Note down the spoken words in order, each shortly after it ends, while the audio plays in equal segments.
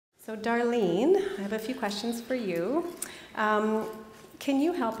So Darlene, I have a few questions for you. Can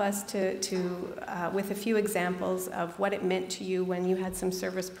you help us with a few examples of what it meant to you when you had some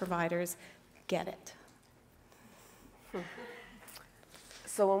service providers get it?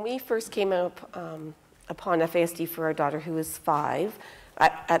 So when we first came up upon FASD for our daughter, who was 5,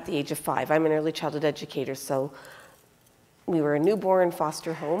 at the age of 5, I'm an early childhood educator, so we were a newborn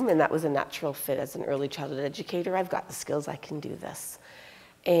foster home, and that was a natural fit as an early childhood educator. I've got the skills, I can do this.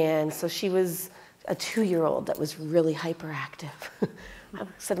 And so she was a 2-year-old that was really hyperactive. I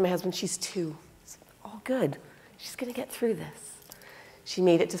said to my husband, she's 2. I said, all good. She's going to get through this. She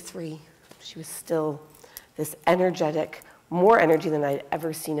made it to 3. She was still this energetic, more energy than I'd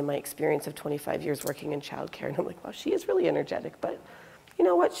ever seen in my experience of 25 years working in childcare. And I'm like, wow, she is really energetic. But you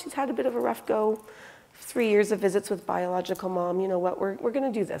know what? She's had a bit of a rough go. 3 years of visits with biological mom. You know what? We're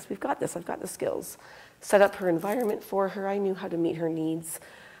going to do this. We've got this. I've got the skills. Set up her environment for her. I knew how to meet her needs.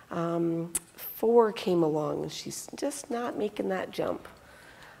 4 came along, and she's just not making that jump.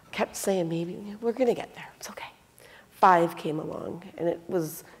 Kept saying, maybe we're going to get there. It's okay. 5 came along, and it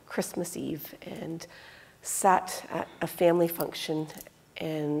was Christmas Eve, and sat at a family function,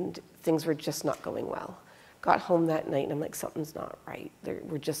 and things were just not going well. Got home that night, and I'm like, something's not right.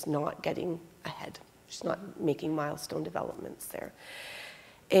 We're just not getting ahead. Just not making milestone developments there.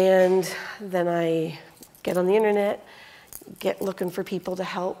 And then I get on the internet, get looking for people to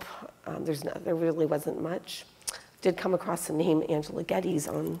help. There really wasn't much. Did come across the name Angela Geddes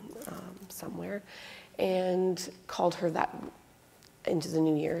on somewhere, and called her that into the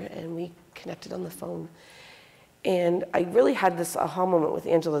new year, and we connected on the phone. And I really had this aha moment with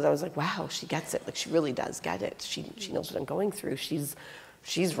Angela that I was like, wow, she gets it. Like, she really does get it. She knows what I'm going through. She's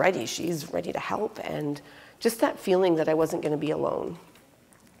ready. She's ready to help. And just that feeling that I wasn't going to be alone.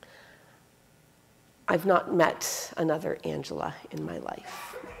 I've not met another Angela in my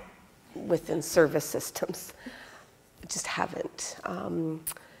life within service systems. I just haven't.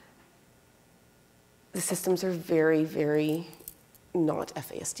 The systems are very, very not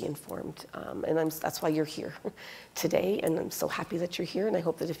FASD informed, and that's why you're here today, and I'm so happy that you're here, and I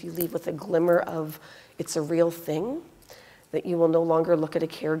hope that if you leave with a glimmer of it's a real thing, that you will no longer look at a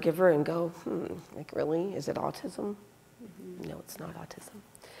caregiver and go, like, really, is it autism? No, it's not autism.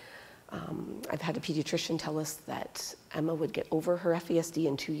 I've had a pediatrician tell us that Emma would get over her FASD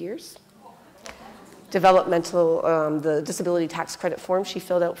in 2 years. Developmental, the disability tax credit form she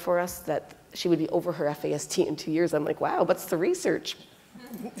filled out for us, that she would be over her FASD in 2 years. I'm like, wow, what's the research?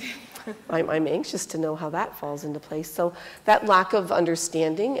 I'm anxious to know how that falls into place. So that lack of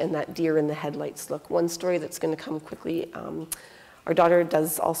understanding and that deer in the headlights look. One story that's going to come quickly, our daughter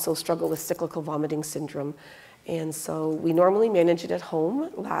does also struggle with cyclical vomiting syndrome. And so we normally manage it at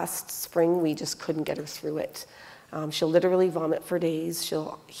home. Last spring, we just couldn't get her through it. She'll literally vomit for days.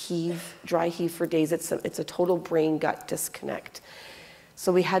 She'll heave, dry heave for days. It's a total brain-gut disconnect.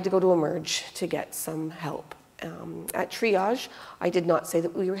 So we had to go to Emerge to get some help. At triage, I did not say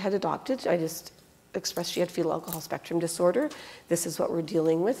that we had adopted. I just expressed she had fetal alcohol spectrum disorder. This is what we're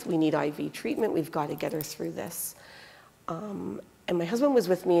dealing with. We need IV treatment. We've got to get her through this. And my husband was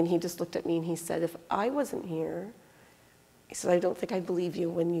with me, and he just looked at me and he said, if I wasn't here, he said, I don't think I'd believe you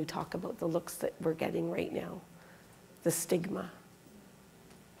when you talk about the looks that we're getting right now, the stigma.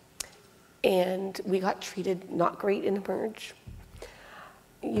 And we got treated not great in Emerge.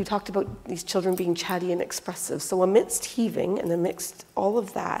 You talked about these children being chatty and expressive. So amidst heaving and amidst all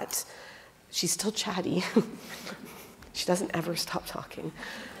of that, she's still chatty. She doesn't ever stop talking.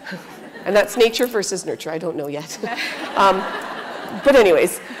 And that's nature versus nurture. I don't know yet. But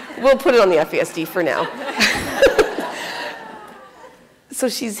anyways, we'll put it on the FASD for now. So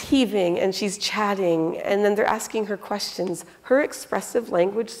she's heaving and she's chatting, and then they're asking her questions. Her expressive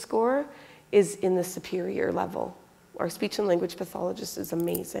language score is in the superior level. Our speech and language pathologist is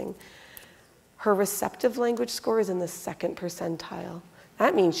amazing. Her receptive language score is in the 2nd percentile.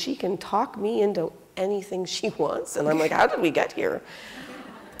 That means she can talk me into anything she wants, and I'm like, how did we get here?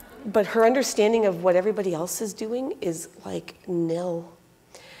 But her understanding of what everybody else is doing is like nil.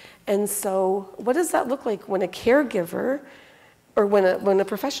 And so what does that look like when a caregiver, or when a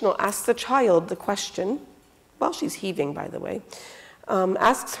professional asks the child the question, while she's heaving, by the way,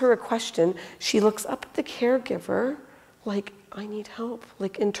 asks her a question, she looks up at the caregiver like, I need help,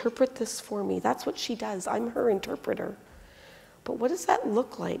 like, interpret this for me. That's what she does. I'm her interpreter. But what does that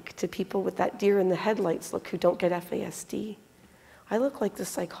look like to people with that deer in the headlights look who don't get FASD? I look like the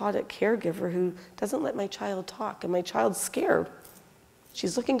psychotic caregiver who doesn't let my child talk, and my child's scared.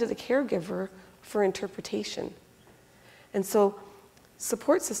 She's looking to the caregiver for interpretation. And so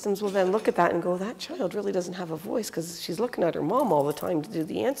support systems will then look at that and go, that child really doesn't have a voice because she's looking at her mom all the time to do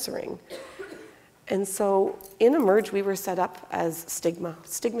the answering. And so in Emerge, we were set up as stigma.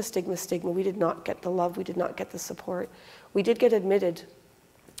 Stigma, stigma, stigma. We did not get the love. We did not get the support. We did get admitted.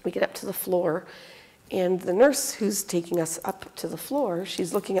 We get up to the floor, and the nurse who's taking us up to the floor,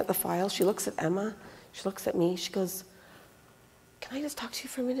 she's looking at the file. She looks at Emma. She looks at me. She goes, can I just talk to you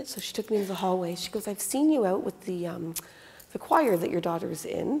for a minute? So she took me into the hallway. She goes, I've seen you out with the choir that your daughter's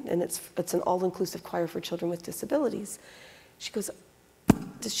in, and it's an all-inclusive choir for children with disabilities. She goes,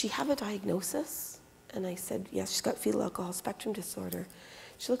 does she have a diagnosis? And I said, yes, she's got fetal alcohol spectrum disorder.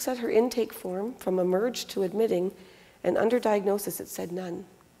 She looks at her intake form from Emerge to admitting, and under diagnosis it said none.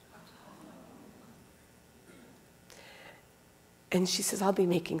 And she says, I'll be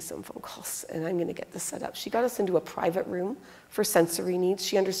making some phone calls, and I'm going to get this set up. She got us into a private room for sensory needs.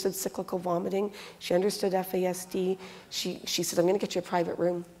 She understood cyclical vomiting. She understood FASD. She said, I'm going to get you a private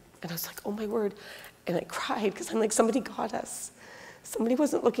room. And I was like, oh, my word. And I cried because I'm like, somebody got us. Somebody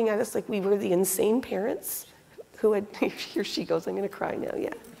wasn't looking at us like we were the insane parents who had, here she goes, I'm going to cry now,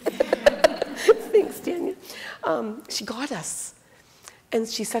 yeah. Thanks, Daniel. She got us. And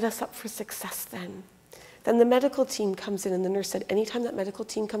she set us up for success then. Then the medical team comes in, and the nurse said, anytime that medical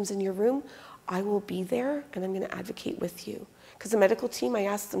team comes in your room, I will be there, and I'm going to advocate with you. Because the medical team, I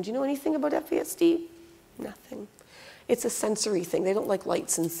asked them, do you know anything about FASD? Nothing. It's a sensory thing. They don't like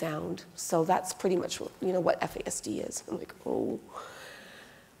lights and sound. So that's pretty much what FASD is. I'm like, oh.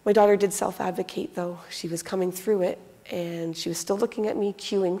 My daughter did self-advocate, though. She was coming through it, and she was still looking at me,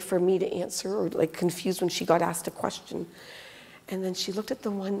 queuing for me to answer, or like confused when she got asked a question. And then she looked at the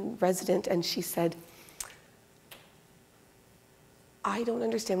one resident, and she said, I don't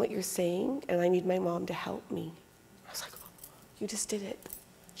understand what you're saying, and I need my mom to help me. I was like, oh, you just did it.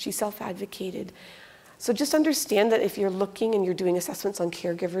 She self-advocated. So just understand that if you're looking and you're doing assessments on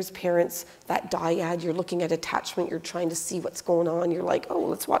caregivers, parents, that dyad, you're looking at attachment, you're trying to see what's going on, you're like, oh,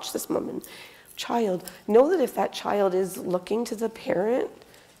 let's watch this mom and child. Know that if that child is looking to the parent,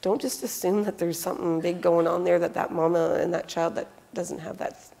 don't just assume that there's something big going on there, that mama and that child that doesn't have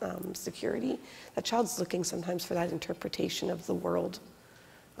that security. That child's looking sometimes for that interpretation of the world.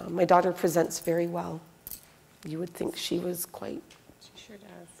 My daughter presents very well. You would think she was quite... She sure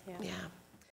does, yeah. Yeah.